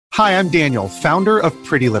Hi, I'm Daniel, founder of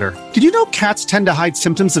Pretty Litter. Did you know cats tend to hide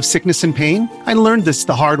symptoms of sickness and pain? I learned this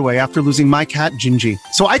the hard way after losing my cat, Gingy.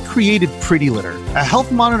 So I created Pretty Litter, a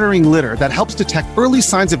health monitoring litter that helps detect early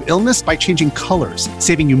signs of illness by changing colors,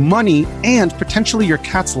 saving you money and potentially your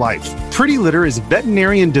cat's life. Pretty Litter is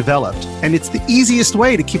veterinarian developed, and it's the easiest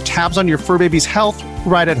way to keep tabs on your fur baby's health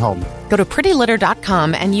right at home. Go to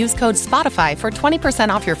prettylitter.com and use code SPOTIFY for 20%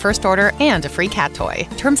 off your first order and a free cat toy.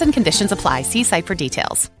 Terms and conditions apply. See site for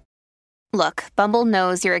details. Look, Bumble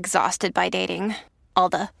knows you're exhausted by dating. All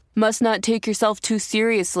the, must not take yourself too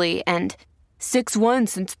seriously, and 6'1"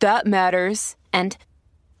 since that matters, and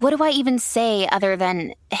what do I even say other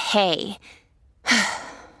than, hey?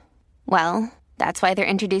 Well, that's why they're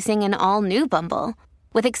introducing an all-new Bumble,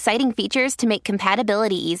 with exciting features to make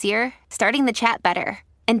compatibility easier, starting the chat better,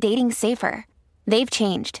 and dating safer. They've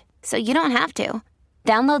changed, so you don't have to.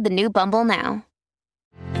 Download the new Bumble now.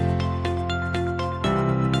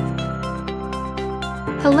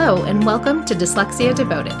 Hello, and welcome to Dyslexia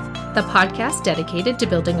Devoted, the podcast dedicated to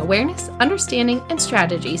building awareness, understanding, and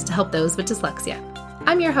strategies to help those with dyslexia.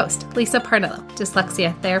 I'm your host, Lisa Parnello,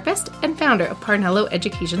 dyslexia therapist and founder of Parnello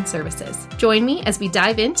Education Services. Join me as we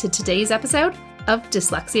dive into today's episode of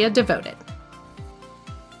Dyslexia Devoted.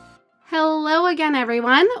 Hello again,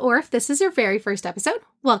 everyone, or if this is your very first episode,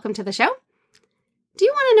 welcome to the show. Do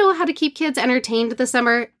you want to know how to keep kids entertained this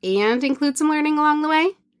summer and include some learning along the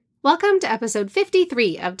way? Welcome to episode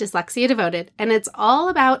 53 of Dyslexia Devoted, and it's all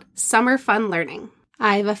about summer fun learning.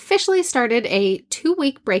 I've officially started a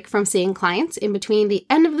 2-week break from seeing clients in between the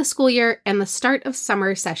end of the school year and the start of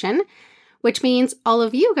summer session, which means all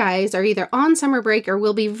of you guys are either on summer break or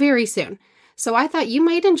will be very soon. So I thought you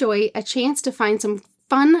might enjoy a chance to find some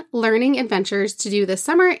fun learning adventures to do this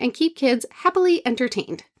summer and keep kids happily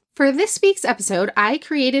entertained. For this week's episode, I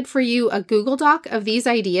created for you a Google Doc of these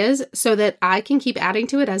ideas so that I can keep adding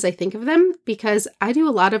to it as I think of them, because I do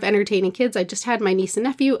a lot of entertaining kids. I just had my niece and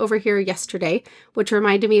nephew over here yesterday, which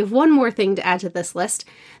reminded me of one more thing to add to this list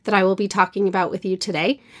that I will be talking about with you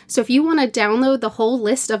today. So if you want to download the whole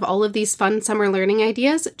list of all of these fun summer learning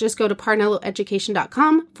ideas, just go to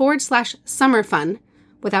parnelloeducation.com/summer fun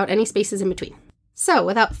without any spaces in between. So,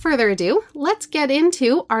 without further ado, let's get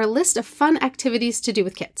into our list of fun activities to do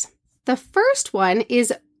with kids. The first one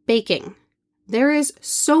is baking. There is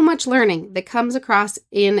so much learning that comes across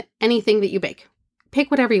in anything that you bake.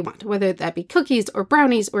 Pick whatever you want, whether that be cookies or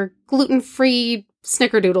brownies or gluten-free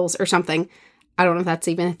snickerdoodles or something. I don't know if that's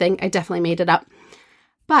even a thing. I definitely made it up.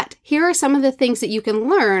 But here are some of the things that you can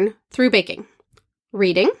learn through baking.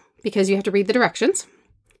 Reading, because you have to read the directions.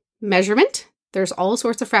 Measurement. There's all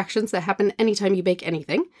sorts of fractions that happen anytime you bake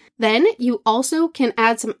anything. Then you also can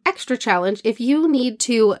add some extra challenge if you need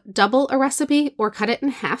to double a recipe or cut it in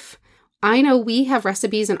half. I know we have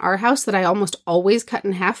recipes in our house that I almost always cut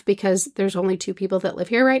in half because there's only 2 people that live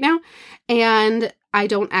here right now, and I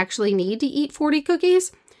don't actually need to eat 40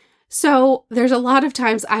 cookies. So there's a lot of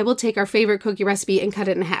times I will take our favorite cookie recipe and cut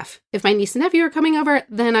it in half. If my niece and nephew are coming over,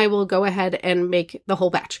 then I will go ahead and make the whole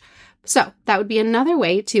batch. So that would be another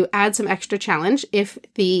way to add some extra challenge if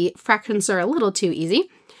the fractions are a little too easy.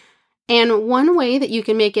 And one way that you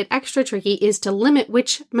can make it extra tricky is to limit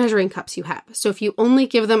which measuring cups you have. So if you only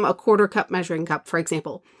give them a 1/4 cup measuring cup, for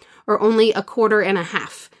example, or only a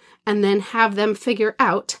 1/4 and then have them figure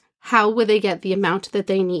out how would they get the amount that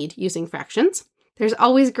they need using fractions. There's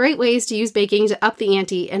always great ways to use baking to up the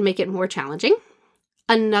ante and make it more challenging.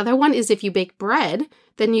 Another one is if you bake bread,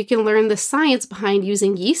 then you can learn the science behind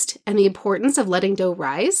using yeast and the importance of letting dough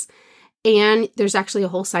rise. And there's actually a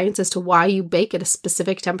whole science as to why you bake at a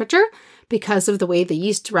specific temperature because of the way the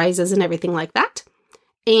yeast rises and everything like that.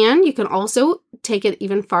 And you can also take it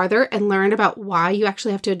even farther and learn about why you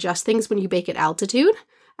actually have to adjust things when you bake at altitude.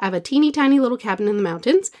 I have a teeny tiny little cabin in the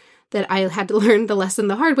mountains that I had to learn the lesson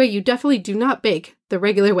the hard way. You definitely do not bake the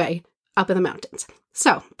regular way up in the mountains.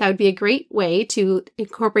 So that would be a great way to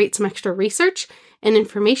incorporate some extra research and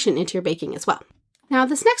information into your baking as well. Now,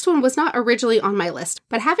 this next one was not originally on my list,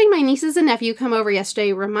 but having my nieces and nephew come over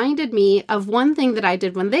yesterday reminded me of one thing that I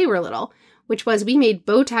did when they were little, which was we made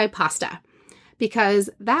bow tie pasta, because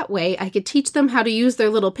that way I could teach them how to use their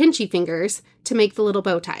little pinchy fingers to make the little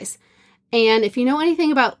bow ties. And if you know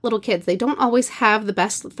anything about little kids, they don't always have the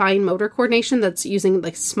best fine motor coordination that's using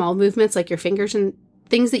like small movements like your fingers and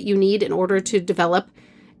things that you need in order to develop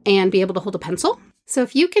and be able to hold a pencil. So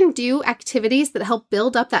if you can do activities that help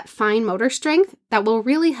build up that fine motor strength, that will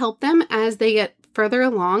really help them as they get further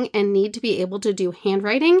along and need to be able to do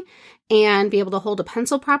handwriting and be able to hold a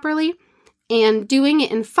pencil properly. And doing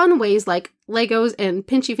it in fun ways like Legos and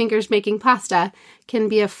pinchy fingers making pasta can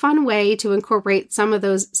be a fun way to incorporate some of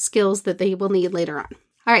those skills that they will need later on.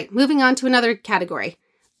 All right, moving on to another category.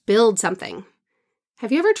 Build something.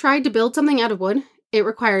 Have you ever tried to build something out of wood? It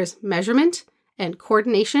requires measurement and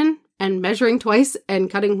coordination and measuring twice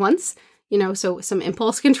and cutting once, so some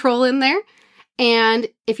impulse control in there. And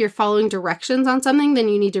if you're following directions on something, then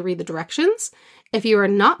you need to read the directions. If you are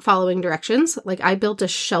not following directions, like I built a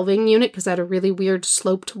shelving unit because I had a really weird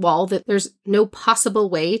sloped wall that there's no possible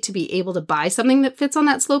way to be able to buy something that fits on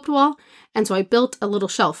that sloped wall. And so I built a little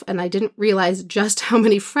shelf and I didn't realize just how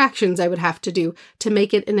many fractions I would have to do to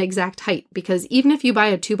make it an exact height, because even if you buy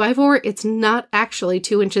a 2x4, it's not actually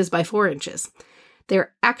 2 inches by 4 inches.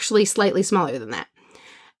 They're actually slightly smaller than that.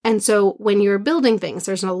 And so when you're building things,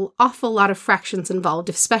 there's an awful lot of fractions involved,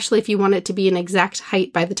 especially if you want it to be an exact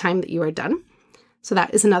height by the time that you are done. So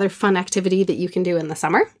that is another fun activity that you can do in the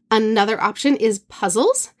summer. Another option is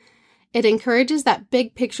puzzles. It encourages that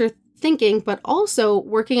big picture thinking, but also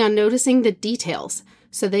working on noticing the details.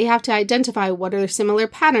 So they have to identify what are similar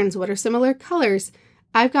patterns, what are similar colors.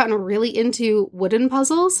 I've gotten really into wooden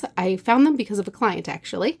puzzles. I found them because of a client,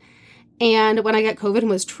 actually. And when I got COVID and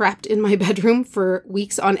was trapped in my bedroom for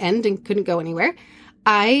weeks on end and couldn't go anywhere,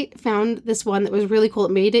 I found this one that was really cool.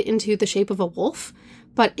 It made it into the shape of a wolf.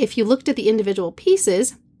 But if you looked at the individual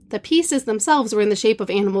pieces, the pieces themselves were in the shape of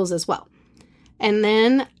animals as well. And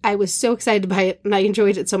then I was so excited by it and I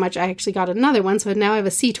enjoyed it so much, I actually got another one. So now I have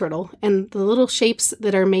a sea turtle, and the little shapes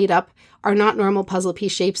that are made up are not normal puzzle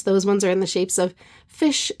piece shapes. Those ones are in the shapes of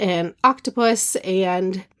fish and octopus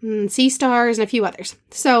and sea stars and a few others.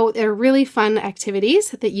 So they're really fun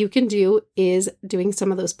activities that you can do is doing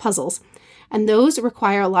some of those puzzles. And those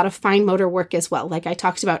require a lot of fine motor work as well, like I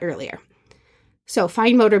talked about earlier. So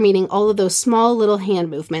fine motor meaning all of those small little hand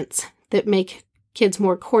movements that make kids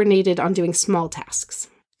more coordinated on doing small tasks.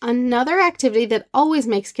 Another activity that always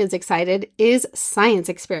makes kids excited is science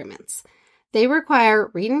experiments. They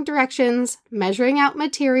require reading directions, measuring out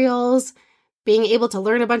materials, being able to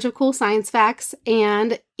learn a bunch of cool science facts.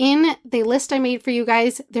 And in the list I made for you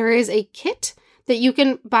guys, there is a kit that you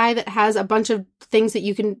can buy that has a bunch of things that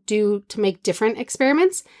you can do to make different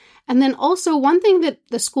experiments. And then also one thing that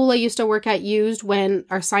the school I used to work at used when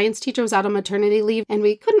our science teacher was out on maternity leave and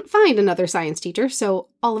we couldn't find another science teacher, so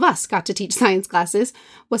all of us got to teach science classes,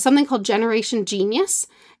 was something called Generation Genius.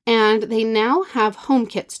 And they now have home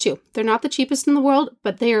kits too. They're not the cheapest in the world,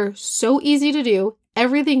 but they are so easy to do.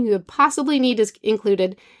 Everything you would possibly need is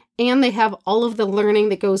included, and they have all of the learning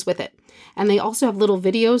that goes with it. And they also have little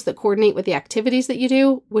videos that coordinate with the activities that you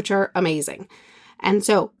do, which are amazing. And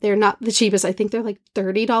so they're not the cheapest. I think they're like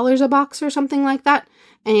 $30 a box or something like that.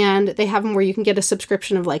 And they have them where you can get a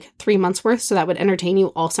subscription of like 3 months worth. So that would entertain you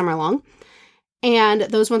all summer long. And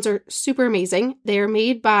those ones are super amazing. They are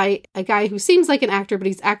made by a guy who seems like an actor, but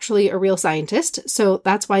he's actually a real scientist. So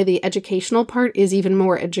that's why the educational part is even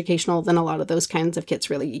more educational than a lot of those kinds of kits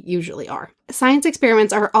really usually are. Science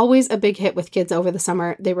experiments are always a big hit with kids over the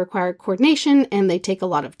summer. They require coordination and they take a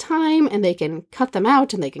lot of time, and they can cut them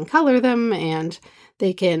out and they can color them and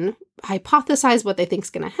they can hypothesize what they think is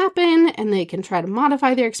going to happen, and they can try to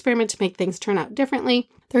modify their experiment to make things turn out differently.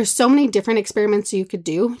 There's so many different experiments you could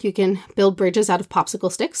do. You can build bridges out of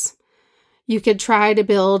popsicle sticks. You could try to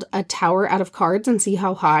build a tower out of cards and see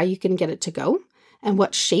how high you can get it to go and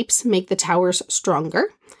what shapes make the towers stronger.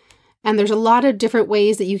 And there's a lot of different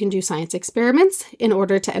ways that you can do science experiments in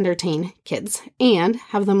order to entertain kids and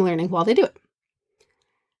have them learning while they do it.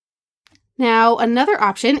 Now, another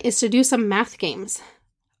option is to do some math games.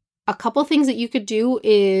 A couple things that you could do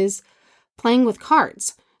is playing with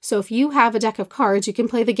cards. So if you have a deck of cards, you can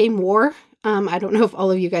play the game War. I don't know if all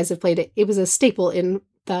of you guys have played it. It was a staple in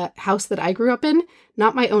the house that I grew up in.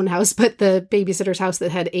 Not my own house, but the babysitter's house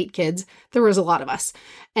that had 8 kids. There was a lot of us.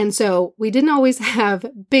 And so we didn't always have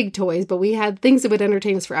big toys, but we had things that would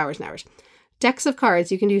entertain us for hours and hours. Decks of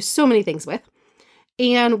cards you can do so many things with.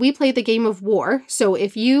 And we played the game of War. So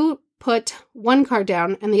if you put one card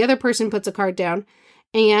down and the other person puts a card down,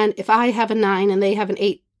 and if I have a 9 and they have an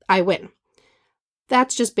 8, I win.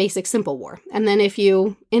 That's just basic simple war. And then if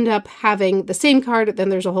you end up having the same card, then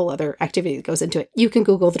there's a whole other activity that goes into it. You can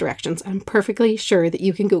Google the directions. I'm perfectly sure that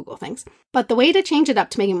you can Google things. But the way to change it up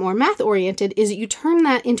to make it more math-oriented is that you turn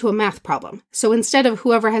that into a math problem. So instead of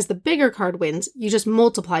whoever has the bigger card wins, you just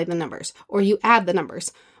multiply the numbers, or you add the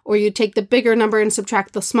numbers, or you take the bigger number and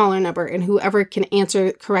subtract the smaller number, and whoever can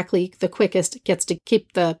answer correctly the quickest gets to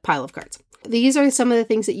keep the pile of cards. These are some of the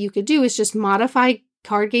things that you could do is just modify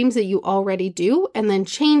card games that you already do and then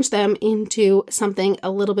change them into something a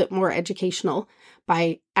little bit more educational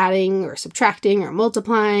by adding or subtracting or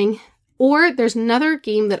multiplying. Or there's another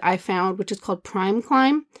game that I found which is called Prime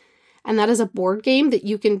Climb, and that is a board game that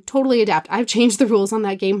you can totally adapt. I've changed the rules on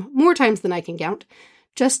that game more times than I can count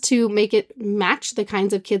just to make it match the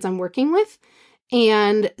kinds of kids I'm working with.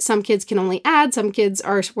 And some kids can only add, some kids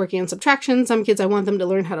are working on subtraction, some kids I want them to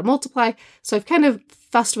learn how to multiply. So I've kind of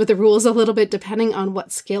fussed with the rules a little bit depending on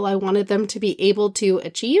what skill I wanted them to be able to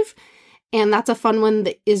achieve. And that's a fun one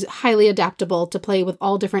that is highly adaptable to play with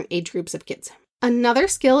all different age groups of kids. Another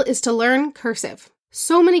skill is to learn cursive.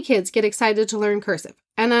 So many kids get excited to learn cursive.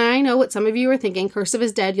 And I know what some of you are thinking, cursive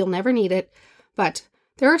is dead, you'll never need it. But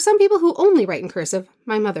there are some people who only write in cursive,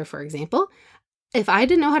 my mother, for example. If I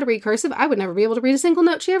didn't know how to read cursive, I would never be able to read a single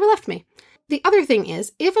note she ever left me. The other thing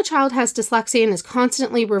is, if a child has dyslexia and is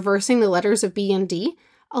constantly reversing the letters of B and D,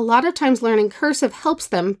 a lot of times learning cursive helps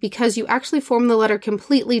them because you actually form the letter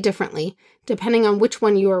completely differently, depending on which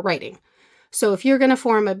one you are writing. So if you're going to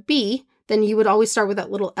form a B, then you would always start with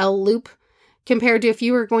that little L loop, compared to if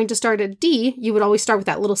you were going to start a D, you would always start with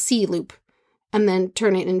that little C loop, and then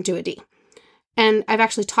turn it into a D. And I've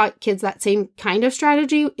actually taught kids that same kind of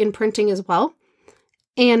strategy in printing as well.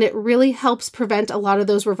 And it really helps prevent a lot of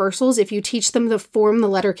those reversals if you teach them to form the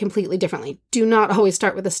letter completely differently. Do not always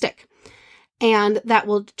start with a stick. And that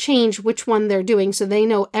will change which one they're doing so they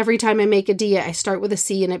know every time I make a D, I start with a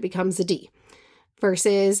C and it becomes a D.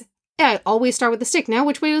 Versus, I always start with a stick. Now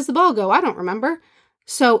which way does the ball go? I don't remember.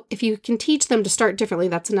 So if you can teach them to start differently,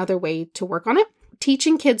 that's another way to work on it.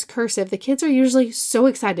 Teaching kids cursive, the kids are usually so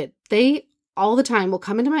excited. They all the time will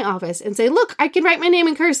come into my office and say, look, I can write my name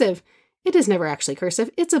in cursive. It is never actually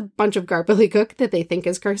cursive. It's a bunch of gobbledygook that they think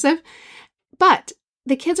is cursive. But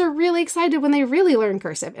the kids are really excited when they really learn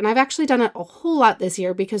cursive. And I've actually done it a whole lot this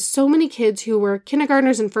year because so many kids who were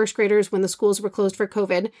kindergartners and first graders when the schools were closed for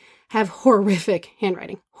COVID have horrific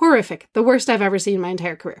handwriting. Horrific. The worst I've ever seen in my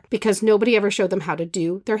entire career because nobody ever showed them how to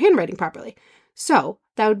do their handwriting properly. So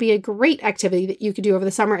that would be a great activity that you could do over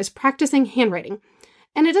the summer is practicing handwriting.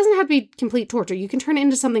 And it doesn't have to be complete torture. You can turn it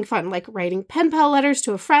into something fun, like writing pen pal letters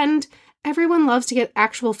to a friend. Everyone loves to get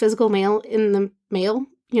actual physical mail in the mail,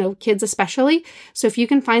 kids especially. So if you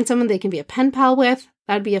can find someone they can be a pen pal with,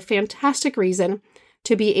 that'd be a fantastic reason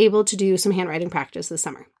to be able to do some handwriting practice this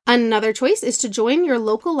summer. Another choice is to join your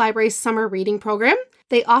local library's summer reading program.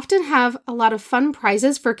 They often have a lot of fun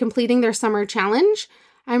prizes for completing their summer challenge.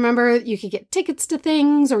 I remember you could get tickets to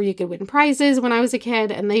things or you could win prizes when I was a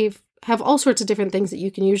kid, and they have all sorts of different things that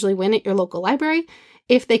you can usually win at your local library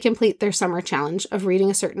if they complete their summer challenge of reading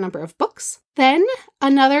a certain number of books. Then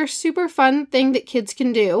another super fun thing that kids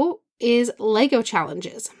can do is Lego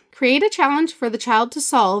challenges. Create a challenge for the child to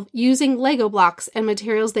solve using Lego blocks and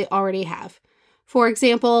materials they already have. For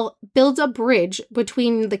example, build a bridge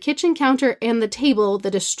between the kitchen counter and the table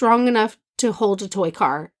that is strong enough to hold a toy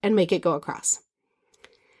car and make it go across.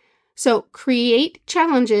 So create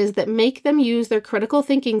challenges that make them use their critical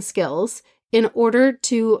thinking skills in order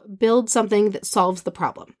to build something that solves the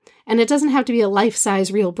problem. And it doesn't have to be a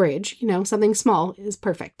life-size real bridge. Something small is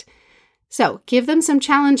perfect. So give them some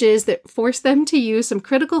challenges that force them to use some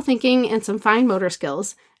critical thinking and some fine motor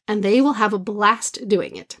skills, and they will have a blast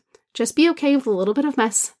doing it. Just be okay with a little bit of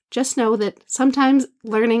mess. Just know that sometimes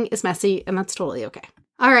learning is messy, and that's totally okay.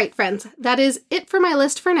 All right, friends, that is it for my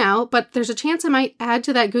list for now, but there's a chance I might add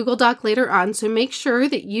to that Google Doc later on, so make sure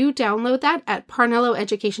that you download that at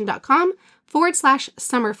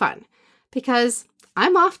parnelloeducation.com/summer fun, because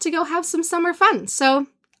I'm off to go have some summer fun, so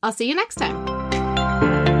I'll see you next time.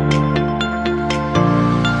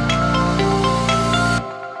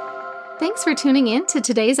 Thanks for tuning in to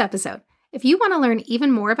today's episode. If you want to learn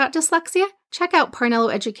even more about dyslexia, check out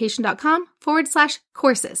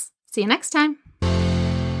parnelloeducation.com/courses. See you next time.